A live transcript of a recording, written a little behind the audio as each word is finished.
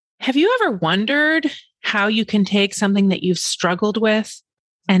Have you ever wondered how you can take something that you've struggled with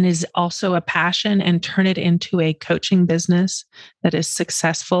and is also a passion and turn it into a coaching business that is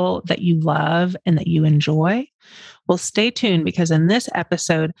successful, that you love, and that you enjoy? Well, stay tuned because in this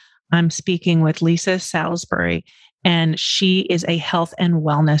episode, I'm speaking with Lisa Salisbury, and she is a health and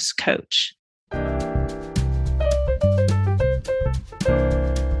wellness coach.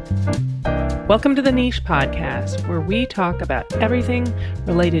 Welcome to the Niche Podcast, where we talk about everything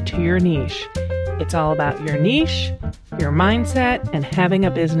related to your niche. It's all about your niche, your mindset, and having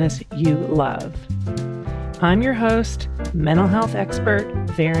a business you love. I'm your host, mental health expert,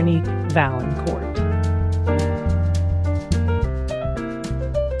 Veronique Valancourt.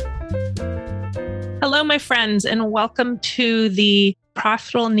 Hello, my friends, and welcome to the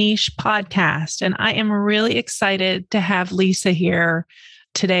Profitable Niche Podcast. And I am really excited to have Lisa here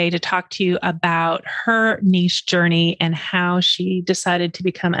today to talk to you about her niche journey and how she decided to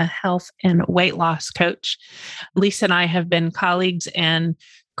become a health and weight loss coach. Lisa and I have been colleagues and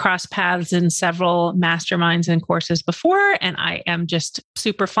crossed paths in several masterminds and courses before, and I am just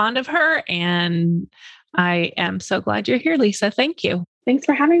super fond of her. And I am so glad you're here, Lisa. Thank you. Thanks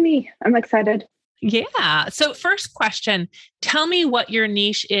for having me. I'm excited. Yeah. So first question, tell me what your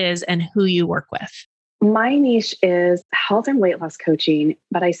niche is and who you work with. My niche is health and weight loss coaching,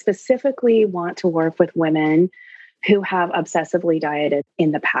 but I specifically want to work with women who have obsessively dieted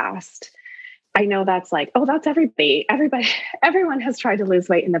in the past. I know that's like, oh, that's everybody. Everyone has tried to lose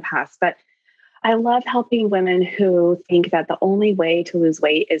weight in the past, but I love helping women who think that the only way to lose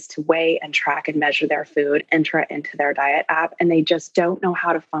weight is to weigh and track and measure their food, enter it into their diet app, and they just don't know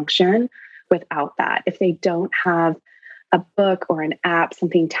how to function without that. If they don't have a book or an app,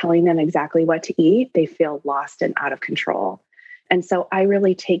 something telling them exactly what to eat, they feel lost and out of control. And so I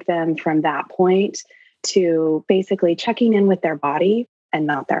really take them from that point to basically checking in with their body and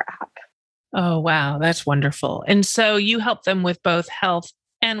not their app. Oh, wow. That's wonderful. And so you help them with both health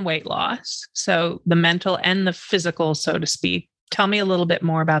and weight loss. So the mental and the physical, so to speak. Tell me a little bit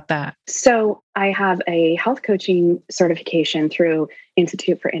more about that. So I have a health coaching certification through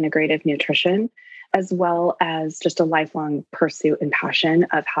Institute for Integrative Nutrition, as well as just a lifelong pursuit and passion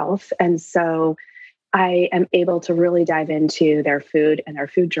of health. And so I am able to really dive into their food and their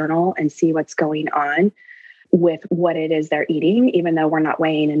food journal and see what's going on with what it is they're eating. Even though we're not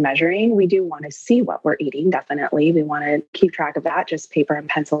weighing and measuring, we do want to see what we're eating. Definitely. We want to keep track of that. Just paper and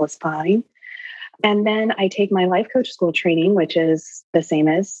pencil is fine. And then I take my life coach school training, which is the same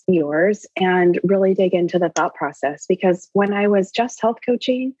as yours, and really dig into the thought process. Because when I was just health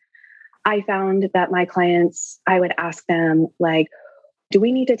coaching, I found that my clients, I would ask them, like, do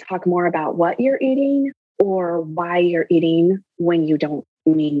we need to talk more about what you're eating or why you're eating when you don't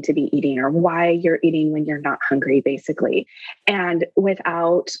mean to be eating, or why you're eating when you're not hungry, basically. And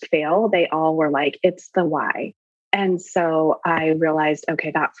without fail, they all were like, it's the why. And so I realized,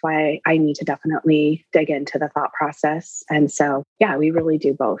 okay, that's why I need to definitely dig into the thought process. And so, yeah, we really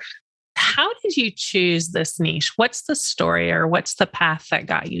do both. How did you choose this niche? What's the story or what's the path that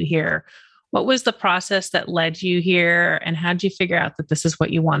got you here? What was the process that led you here? And how did you figure out that this is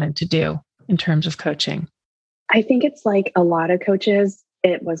what you wanted to do in terms of coaching? I think it's like a lot of coaches,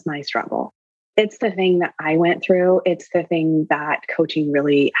 it was my struggle. It's the thing that I went through. It's the thing that coaching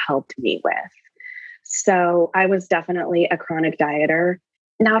really helped me with. So I was definitely a chronic dieter.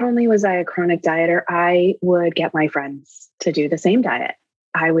 Not only was I a chronic dieter, I would get my friends to do the same diet.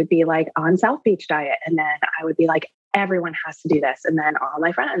 I would be like on South Beach diet. And then I would be like, everyone has to do this. And then all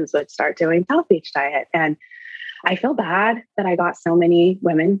my friends would start doing South Beach diet. And I feel bad that I got so many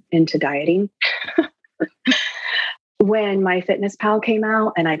women into dieting. When my Fitness Pal came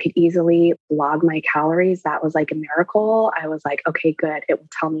out and I could easily log my calories, that was like a miracle. I was like, okay, good. It will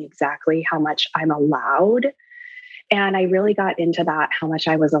tell me exactly how much I'm allowed. And I really got into that, how much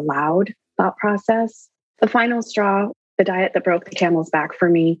I was allowed thought process. The final straw, the diet that broke the camel's back for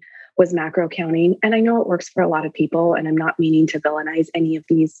me, was macro counting. And I know it works for a lot of people, and I'm not meaning to villainize any of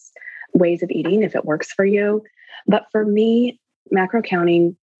these ways of eating if it works for you. But for me, macro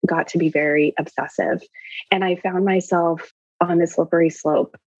counting got to be very obsessive. And I found myself on this slippery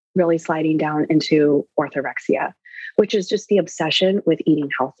slope, really sliding down into orthorexia, which is just the obsession with eating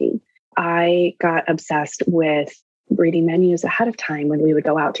healthy. I got obsessed with reading menus ahead of time when we would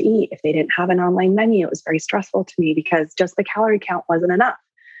go out to eat. If they didn't have an online menu, it was very stressful to me because just the calorie count wasn't enough.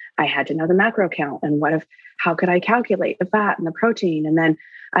 I had to know the macro count and how could I calculate the fat and the protein? And then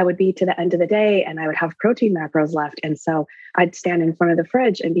I would be to the end of the day and I would have protein macros left. And so I'd stand in front of the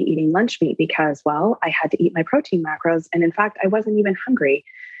fridge and be eating lunch meat because, well, I had to eat my protein macros. And in fact, I wasn't even hungry.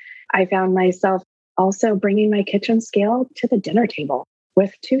 I found myself also bringing my kitchen scale to the dinner table.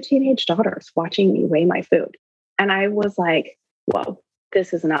 with two teenage daughters watching me weigh my food. And I was like, whoa,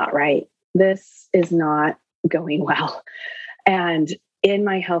 this is not right. This is not going well. And in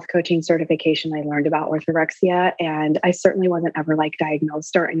my health coaching certification, I learned about orthorexia, and I certainly wasn't ever like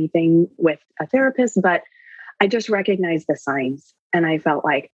diagnosed or anything with a therapist, but I just recognized the signs and I felt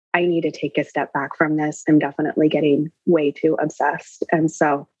like I need to take a step back from this. I'm definitely getting way too obsessed. And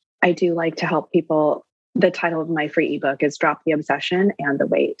so I do like to help people. The title of my free ebook is Drop the Obsession and the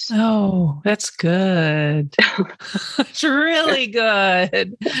Weight. Oh, that's good. It's really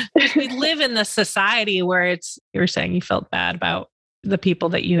good. We live in the society where you were saying you felt bad about the people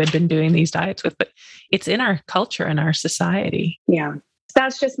that you had been doing these diets with, but it's in our culture and our society. Yeah.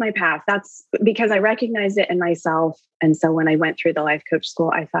 That's just my path. That's because I recognized it in myself. And so when I went through the life coach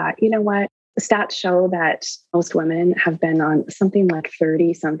school, I thought, you know what? Stats show that most women have been on something like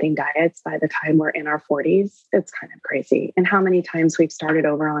 30 something diets by the time we're in our 40s. It's kind of crazy. And how many times we've started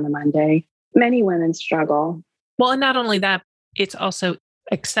over on a Monday. Many women struggle. Well, and not only that, it's also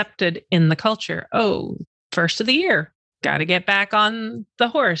accepted in the culture. Oh, first of the year, got to get back on the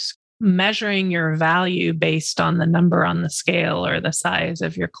horse. Measuring your value based on the number on the scale or the size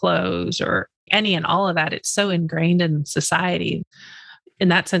of your clothes or any and all of that. It's so ingrained in society. In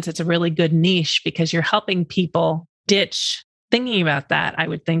that sense, it's a really good niche because you're helping people ditch thinking about that, I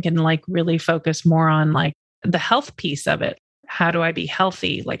would think, and like really focus more on like the health piece of it. How do I be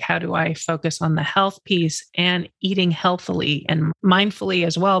healthy? Like, how do I focus on the health piece and eating healthily and mindfully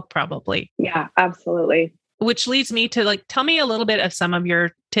as well, probably? Yeah, absolutely. Which leads me to like, tell me a little bit of some of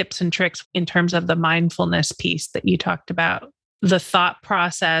your tips and tricks in terms of the mindfulness piece that you talked about. The thought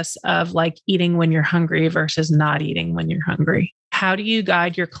process of like eating when you're hungry versus not eating when you're hungry. How do you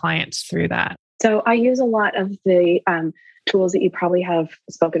guide your clients through that? So I use a lot of the tools that you probably have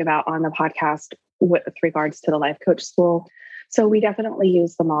spoken about on the podcast with regards to the life coach school. So we definitely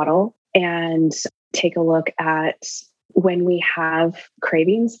use the model and take a look at when we have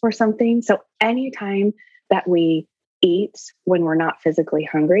cravings for something. So anytime that we eat when we're not physically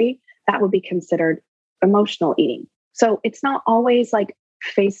hungry, that would be considered emotional eating. So it's not always like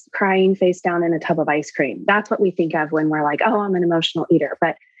crying face down in a tub of ice cream. That's what we think of when we're like, oh, I'm an emotional eater.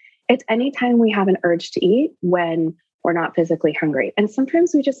 But it's anytime we have an urge to eat when we're not physically hungry. And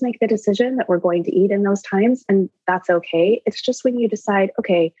sometimes we just make the decision that we're going to eat in those times, and that's okay. It's just when you decide,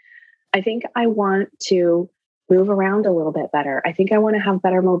 okay, I think I want to move around a little bit better. I think I want to have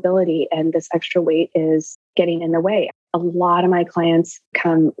better mobility, and this extra weight is getting in the way. A lot of my clients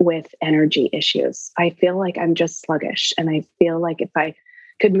come with energy issues. I feel like I'm just sluggish, and I feel like if I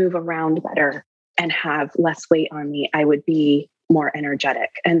could move around better and have less weight on me, I would be more energetic.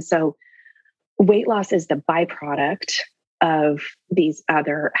 And so weight loss is the byproduct of these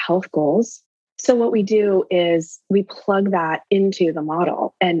other health goals. So what we do is we plug that into the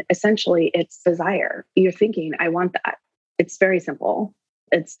model, and essentially it's desire. You're thinking, I want that. It's very simple.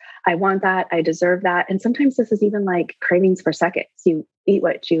 It's, I want that. I deserve that. And sometimes this is even like cravings for seconds. You eat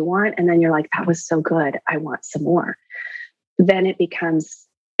what you want, and then you're like, that was so good. I want some more. Then it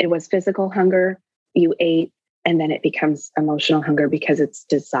was physical hunger. You ate, and then it becomes emotional hunger because it's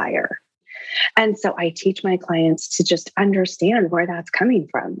desire. And so I teach my clients to just understand where that's coming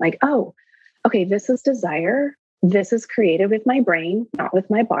from. Like, oh, okay, this is desire. This is created with my brain, not with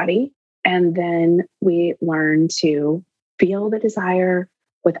my body. And then we learn to feel the desire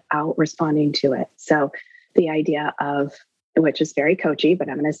without responding to it. So the idea of, which is very coachy, but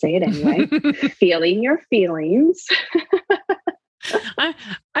I'm going to say it anyway, feeling your feelings.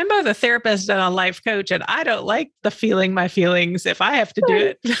 I'm both a therapist and a life coach, and I don't like the feeling my feelings if I have to do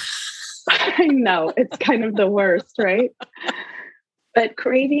it. I know, it's kind of the worst, right? But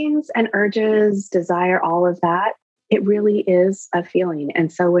cravings and urges, desire, all of that, it really is a feeling.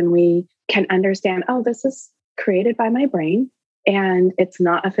 And so when we can understand, oh, this is created by my brain and it's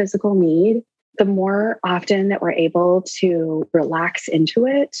not a physical need, the more often that we're able to relax into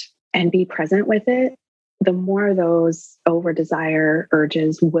it and be present with it, the more those over desire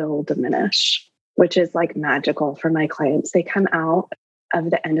urges will diminish, which is like magical for my clients. They come out of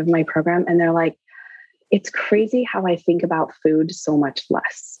the end of my program and they're like, it's crazy how I think about food so much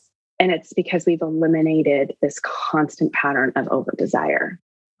less. And it's because we've eliminated this constant pattern of over desire.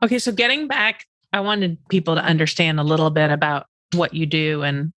 Okay. So getting back, I wanted people to understand a little bit about what you do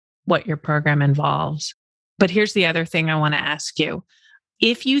and what your program involves. But here's the other thing I want to ask you.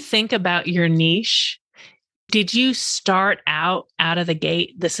 If you think about your niche, did you start out of the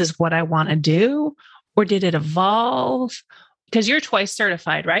gate, this is what I want to do? Or did it evolve? Because you're twice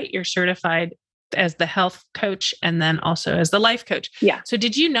certified, right? You're certified as the health coach and then also as the life coach. Yeah. So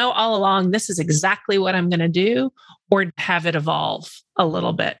did you know all along this is exactly what I'm going to do, or have it evolve a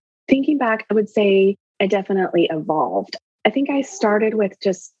little bit? Thinking back, I would say I definitely evolved. I think I started with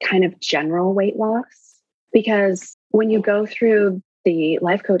just kind of general weight loss, because when you go through the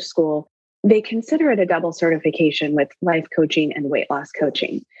life coach school, they consider it a double certification with life coaching and weight loss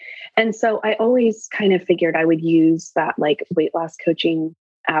coaching. And so I always kind of figured I would use that like weight loss coaching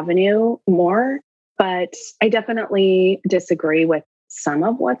avenue more, but I definitely disagree with some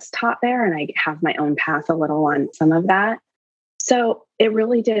of what's taught there. And I have my own path a little on some of that. So it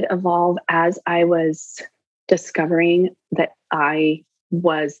really did evolve as I was discovering that I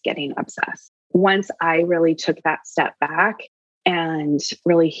was getting obsessed. Once I really took that step back and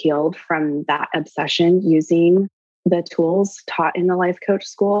really healed from that obsession using the tools taught in the life coach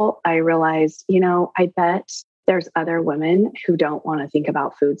school, I realized, I bet there's other women who don't want to think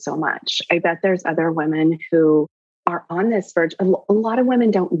about food so much. I bet there's other women who are on this verge. A lot of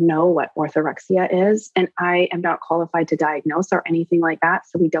women don't know what orthorexia is, and I am not qualified to diagnose or anything like that.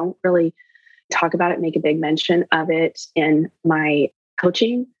 So we don't really talk about it, make a big mention of it in my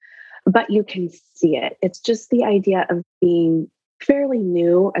coaching, but you can see it. It's just the idea of being fairly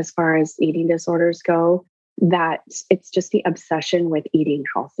new as far as eating disorders go, that it's just the obsession with eating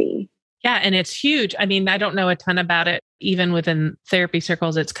healthy. Yeah. And it's huge. I mean, I don't know a ton about it. Even within therapy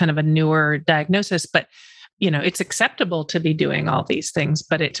circles, it's kind of a newer diagnosis, but it's acceptable to be doing all these things,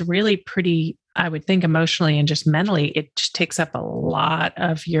 but it's really pretty, I would think emotionally and just mentally, it just takes up a lot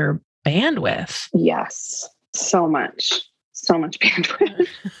of your bandwidth. Yes. So much bandwidth.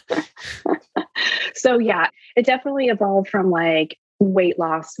 So yeah, it definitely evolved from like weight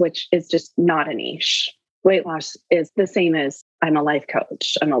loss, which is just not a niche. Weight loss is the same as I'm a life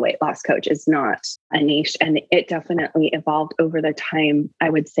coach. I'm a weight loss coach. It's not a niche. And it definitely evolved over the time. I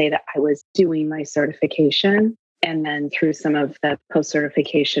would say that I was doing my certification, and then through some of the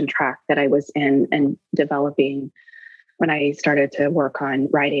post-certification track that I was in and developing. When I started to work on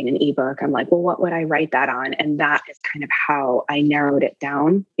writing an ebook, I'm like, well, what would I write that on? And that is kind of how I narrowed it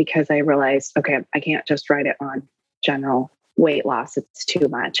down, because I realized, okay, I can't just write it on general weight loss. It's too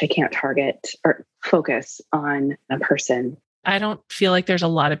much. I can't target or focus on a person. I don't feel like there's a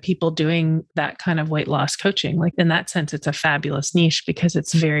lot of people doing that kind of weight loss coaching. Like in that sense, it's a fabulous niche because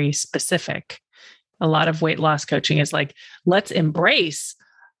it's very specific. A lot of weight loss coaching is like, let's embrace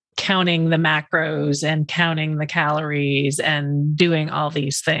counting the macros and counting the calories and doing all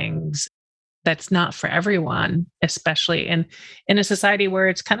these things. That's not for everyone, especially in a society where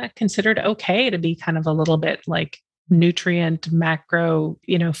it's kind of considered okay to be kind of a little bit like nutrient macro,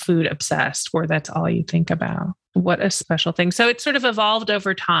 food obsessed, where that's all you think about. What a special thing. So it sort of evolved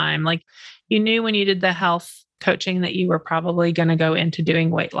over time. Like you knew when you did the health coaching that you were probably going to go into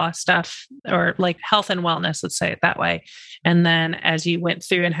doing weight loss stuff, or like health and wellness, let's say it that way. And then as you went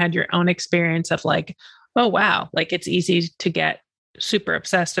through and had your own experience of like, oh, wow, like it's easy to get super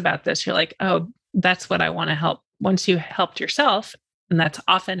obsessed about this. You're like, oh, that's what I want to help. Once you helped yourself, and that's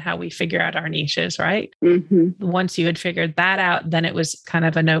often how we figure out our niches, right? Mm-hmm. Once you had figured that out, then it was kind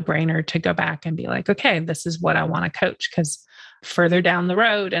of a no-brainer to go back and be like, okay, this is what I want to coach, because further down the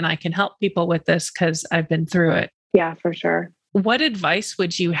road, and I can help people with this because I've been through it. Yeah, for sure. What advice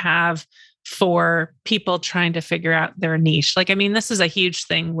would you have for people trying to figure out their niche? Like, I mean, this is a huge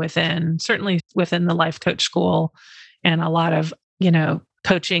thing certainly within the life coach school and a lot of,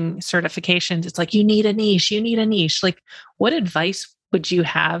 coaching certifications. It's like, you need a niche. Like, what advice would you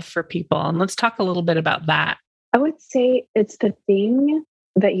have for people? And let's talk a little bit about that. I would say it's the thing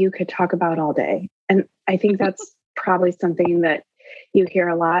that you could talk about all day. And I think that's probably something that you hear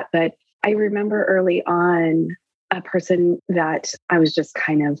a lot. But I remember early on a person that I was just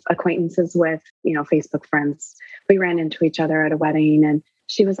kind of acquaintances with, Facebook friends. We ran into each other at a wedding, and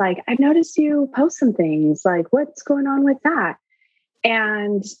she was like, I've noticed you post some things. Like, what's going on with that?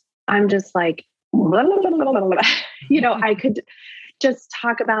 And I'm just like, blah, blah, blah, blah, blah, blah. I could just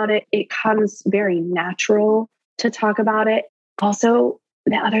talk about it. It comes very natural to talk about it. Also,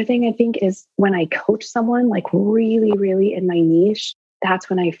 the other thing I think is when I coach someone like really, really in my niche,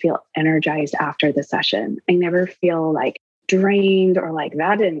 that's when I feel energized after the session. I never feel like drained or like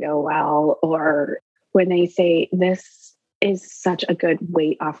that didn't go well. Or when they say, this is such a good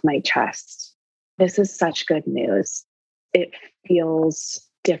weight off my chest. This is such good news. It feels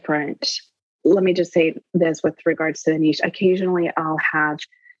different. Let me just say this with regards to the niche. Occasionally I'll have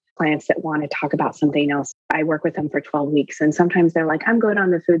clients that want to talk about something else. I work with them for 12 weeks. And sometimes they're like, I'm good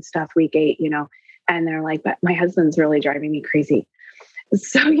on the food stuff week 8, and they're like, but my husband's really driving me crazy.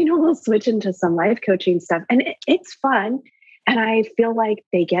 So, we'll switch into some life coaching stuff, and it's fun. And I feel like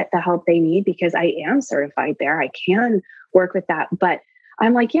they get the help they need because I am certified there. I can work with that. But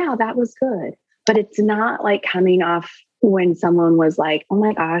I'm like, yeah, that was good. But it's not like coming off when someone was like, oh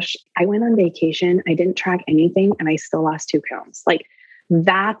my gosh, I went on vacation. I didn't track anything and I still lost 2 pounds. Like,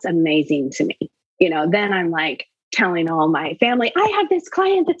 that's amazing to me. Then I'm like telling all my family, I have this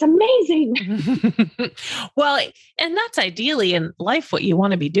client that's amazing. Well, and that's ideally in life, what you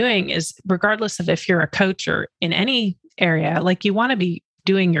want to be doing is, regardless of if you're a coach or in any area, like you want to be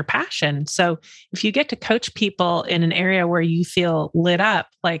doing your passion. So if you get to coach people in an area where you feel lit up,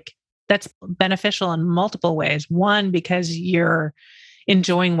 like that's beneficial in multiple ways. One, because you're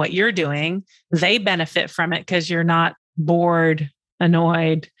enjoying what you're doing. They benefit from it because you're not bored,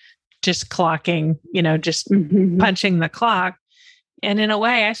 annoyed, just clocking, just punching the clock. And in a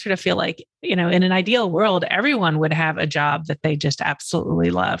way, I sort of feel like, in an ideal world, everyone would have a job that they just absolutely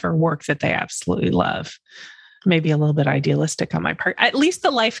love or work that they absolutely love. Maybe a little bit idealistic on my part. At least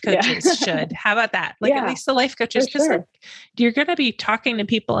the life coaches should. How about that? Like at least the life coaches, because you're going to be talking to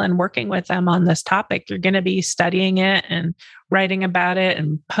people and working with them on this topic. You're going to be studying it and writing about it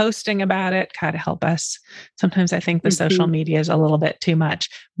and posting about it. God help us. Sometimes I think the social media is a little bit too much,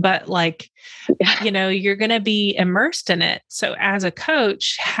 but you're going to be immersed in it. So as a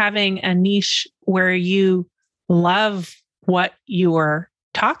coach, having a niche where you love what you are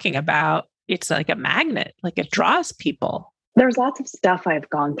talking about, it's like a magnet, like it draws people. There's lots of stuff I've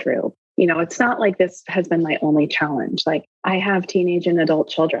gone through. It's not like this has been my only challenge. Like I have teenage and adult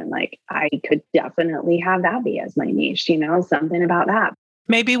children. Like I could definitely have that be as my niche, something about that.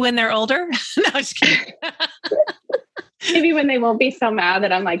 Maybe when they're older. No, I'm just kidding. Maybe when they won't be so mad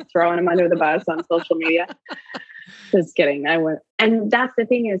that I'm like throwing them under the bus on social media. Just kidding. I would. And that's the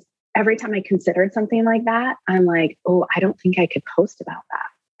thing is, every time I considered something like that, I'm like, oh, I don't think I could post about that.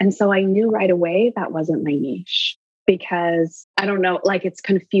 And so I knew right away that wasn't my niche because I don't know, like it's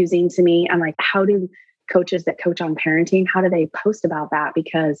confusing to me. I'm like, how do coaches that coach on parenting, how do they post about that?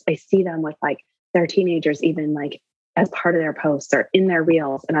 Because I see them with like their teenagers, even like as part of their posts or in their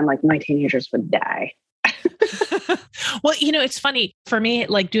reels. And I'm like, my teenagers would die. Well, it's funny for me,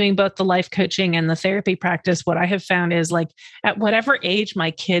 like doing both the life coaching and the therapy practice, what I have found is like at whatever age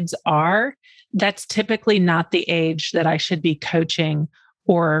my kids are, that's typically not the age that I should be coaching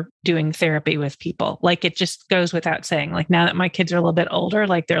or doing therapy with people. Like it just goes without saying, like now that my kids are a little bit older,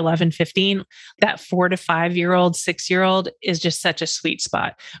 like they're 11, 15, that 4 to 5 year old, 6-year-old is just such a sweet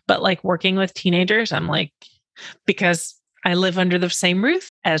spot. But like working with teenagers, I'm like, because I live under the same roof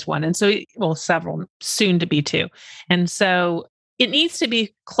as one. And so, several, soon to be 2. And so it needs to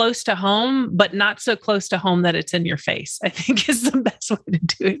be close to home, but not so close to home that it's in your face, I think is the best way to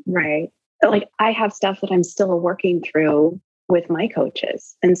do it. Right. Like I have stuff that I'm still working through with my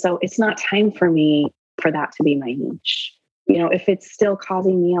coaches. And so it's not time for me for that to be my niche. If it's still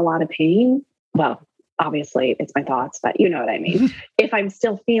causing me a lot of pain, well, obviously it's my thoughts, but you know what I mean? If I'm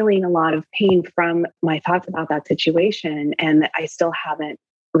still feeling a lot of pain from my thoughts about that situation and I still haven't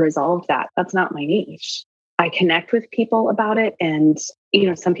resolved that, that's not my niche. I connect with people about it. And,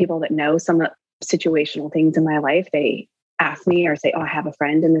 some people that know some situational things in my life, they ask me or say, oh, I have a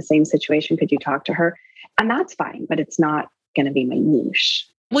friend in the same situation. Could you talk to her? And that's fine, but it's not going to be my niche.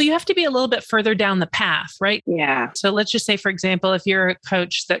 Well, you have to be a little bit further down the path, right? Yeah. So let's just say, for example, if you're a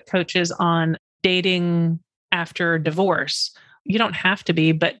coach that coaches on dating after divorce, you don't have to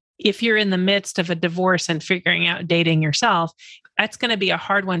be, but if you're in the midst of a divorce and figuring out dating yourself, that's going to be a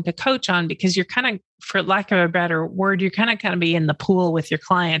hard one to coach on because you're kind of, for lack of a better word, you're kind of be in the pool with your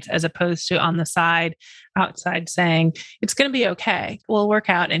clients as opposed to on the side, outside saying, it's going to be okay. We'll work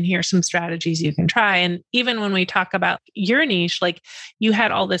out and here's some strategies you can try. And even when we talk about your niche, like you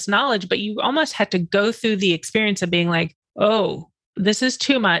had all this knowledge, but you almost had to go through the experience of being like, oh, this is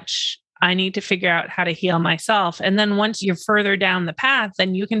too much. I need to figure out how to heal myself. And then once you're further down the path,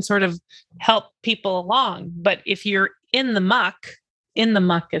 then you can sort of help people along. But if you're in the muck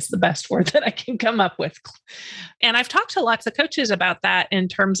is the best word that I can come up with. And I've talked to lots of coaches about that in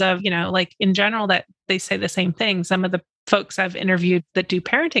terms of, like in general, that they say the same thing. Some of the folks I've interviewed that do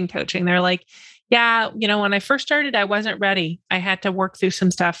parenting coaching, they're like, yeah, when I first started, I wasn't ready. I had to work through some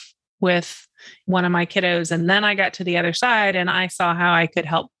stuff with one of my kiddos. And then I got to the other side and I saw how I could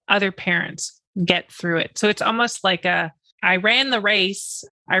help other parents get through it. So it's almost like I ran the race,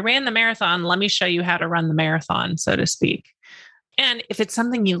 I ran the marathon. Let me show you how to run the marathon, so to speak. And if it's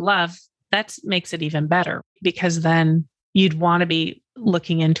something you love, that makes it even better because then you'd want to be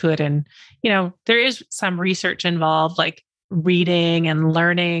looking into it. And, there is some research involved. Like reading and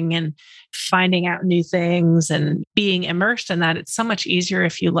learning and finding out new things and being immersed in that. It's so much easier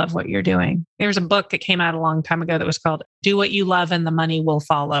if you love what you're doing. There's a book that came out a long time ago that was called Do What You Love and the Money Will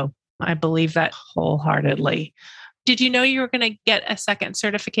Follow. I believe that wholeheartedly. Did you know you were going to get a second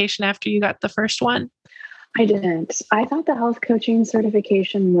certification after you got the first one? I didn't. I thought the health coaching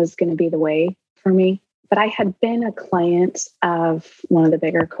certification was going to be the way for me, but I had been a client of one of the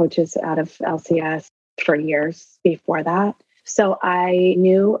bigger coaches out of LCS for years before that. So I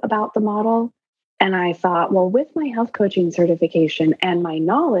knew about the model and I thought, well, with my health coaching certification and my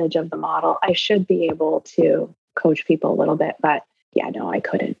knowledge of the model, I should be able to coach people a little bit. But yeah, no, I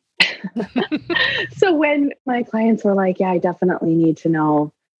couldn't. So when my clients were like, yeah, I definitely need to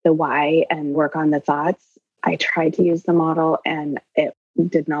know the why and work on the thoughts, I tried to use the model and it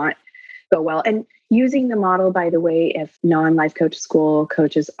did not go well. And using the model, by the way, if non-life coach school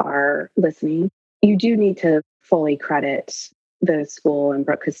coaches are listening, you do need to fully credit the school and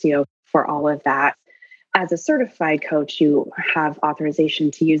Brooke Castillo for all of that. As a certified coach, you have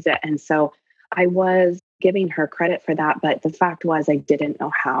authorization to use it. And so I was giving her credit for that. But the fact was, I didn't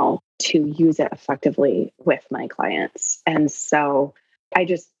know how to use it effectively with my clients. And so I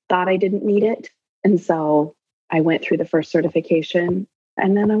just thought I didn't need it. And so I went through the first certification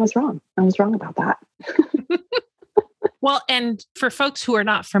and then I was wrong. I was wrong about that. Well, and for folks who are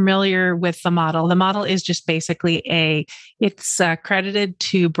not familiar with the model is just basically it's credited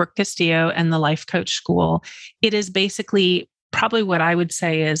to Brooke Castillo and the Life Coach School. It is basically probably what I would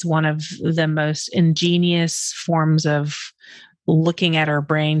say is one of the most ingenious forms of looking at our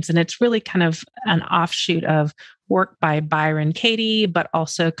brains. And it's really kind of an offshoot of work by Byron Katie, but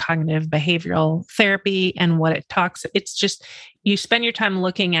also cognitive behavioral therapy and what it talks. It's just, you spend your time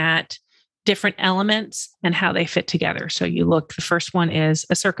looking at different elements and how they fit together. So the first one is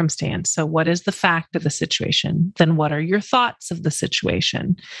a circumstance. So what is the fact of the situation? Then what are your thoughts of the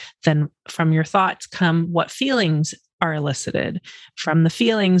situation? Then from your thoughts come what feelings are elicited. From the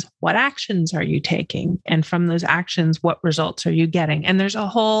feelings, what actions are you taking? And from those actions, what results are you getting? And there's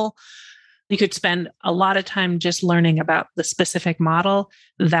you could spend a lot of time just learning about the specific model,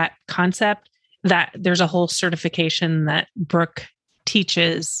 that concept, that there's a whole certification that Brooke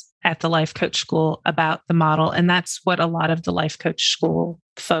teaches at the Life Coach School about the model. And that's what a lot of the Life Coach School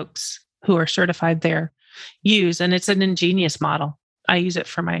folks who are certified there use. And it's an ingenious model. I use it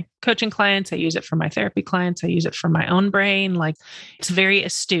for my coaching clients. I use it for my therapy clients. I use it for my own brain. Like, it's very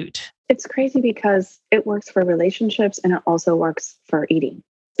astute. It's crazy because it works for relationships and it also works for eating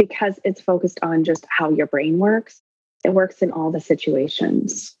because it's focused on just how your brain works. It works in all the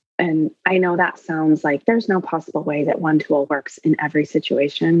situations. And I know that sounds like there's no possible way that one tool works in every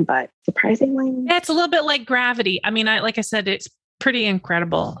situation, but surprisingly, yeah, it's a little bit like gravity. I mean, like I said, it's pretty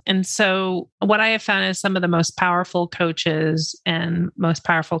incredible. And so what I have found is some of the most powerful coaches and most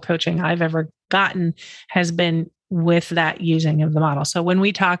powerful coaching I've ever gotten has been with that using of the model. So when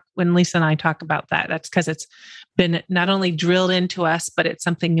Lisa and I talk about that, that's because it's been not only drilled into us, but it's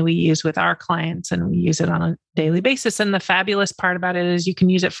something we use with our clients and we use it on a daily basis. And the fabulous part about it is you can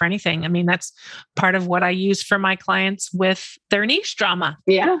use it for anything. I mean, that's part of what I use for my clients with their niche drama.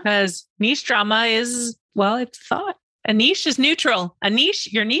 Yeah. Because niche drama is, well, it's thought. A niche is neutral.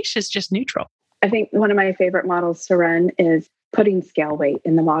 Your niche is just neutral. I think one of my favorite models to run is putting scale weight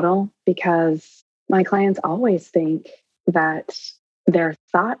in the model because my clients always think that their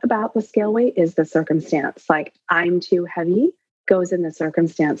thought about the scale weight is the circumstance. Like, I'm too heavy goes in the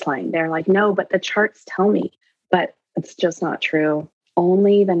circumstance line. They're like, no, but the charts tell me. But it's just not true.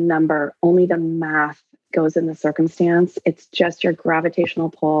 Only the number, only the math goes in the circumstance. It's just your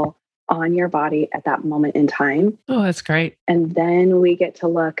gravitational pull on your body at that moment in time. Oh, that's great. And then we get to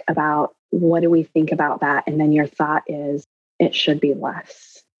look about what do we think about that? And then your thought is, it should be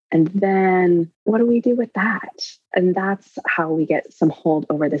less. And then what do we do with that? And that's how we get some hold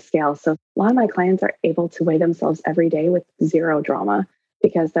over the scale. So a lot of my clients are able to weigh themselves every day with zero drama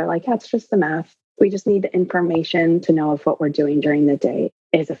because they're like, yeah, it's just the math. We just need the information to know if what we're doing during the day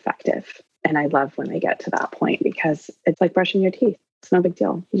is effective. And I love when I get to that point because it's like brushing your teeth. It's no big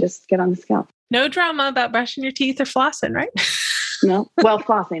deal. You just get on the scale. No drama about brushing your teeth or flossing, right? No. Well,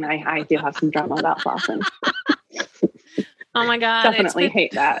 flossing, I do have some drama about flossing. Oh my God. Definitely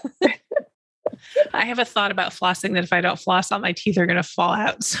hate that. I have a thought about flossing that if I don't floss, all my teeth are going to fall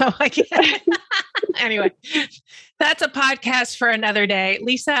out. So I can't. Anyway, that's a podcast for another day.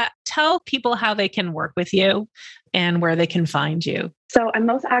 Lisa, tell people how they can work with you and where they can find you. So I'm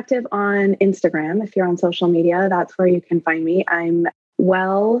most active on Instagram. If you're on social media, that's where you can find me. I'm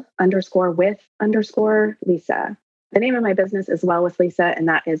well_with_Lisa. The name of my business is Well with Lisa, and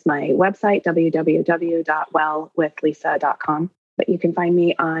that is my website, www.wellwithlisa.com. But you can find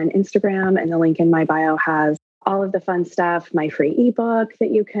me on Instagram, and the link in my bio has all of the fun stuff, my free ebook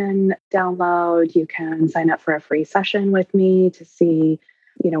that you can download. You can sign up for a free session with me to see,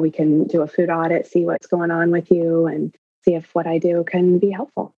 we can do a food audit, see what's going on with you, and see if what I do can be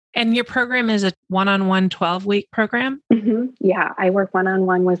helpful. And your program is a one-on-one 12-week program? Mm-hmm. Yeah, I work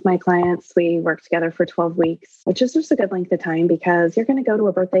one-on-one with my clients. We work together for 12 weeks, which is just a good length of time because you're going to go to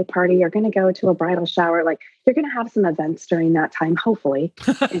a birthday party, you're going to go to a bridal shower, like you're going to have some events during that time, hopefully,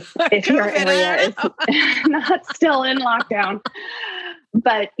 if your area is not still in lockdown.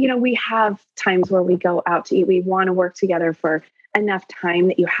 But, we have times where we go out to eat. We want to work together for enough time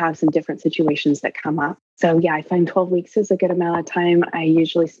that you have some different situations that come up. So yeah, I find 12 weeks is a good amount of time. I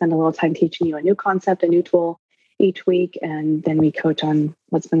usually spend a little time teaching you a new concept, a new tool each week, and then we coach on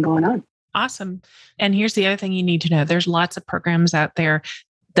what's been going on. Awesome. And here's the other thing you need to know. There's lots of programs out there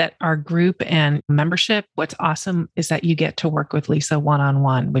that are group and membership. What's awesome is that you get to work with Lisa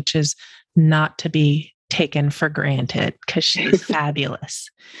one-on-one, which is not to be taken for granted because she's fabulous.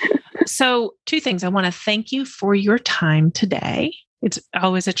 So 2 things. I want to thank you for your time today. It's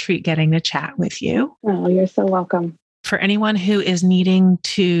always a treat getting to chat with you. Oh, you're so welcome. For anyone who is needing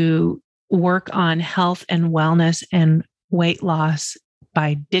to work on health and wellness and weight loss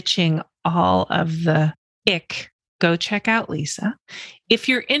by ditching all of the ick, go check out Lisa. If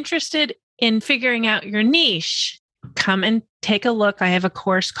you're interested in figuring out your niche, come and take a look. I have a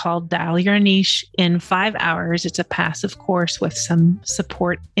course called Dial Your Niche in 5 hours. It's a passive course with some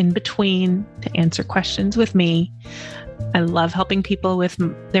support in between to answer questions with me. I love helping people with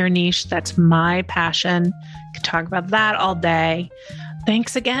their niche. That's my passion. I could talk about that all day.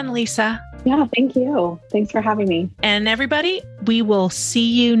 Thanks again, Lisa. Yeah, thank you. Thanks for having me. And everybody, we will see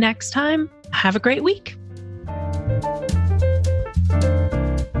you next time. Have a great week.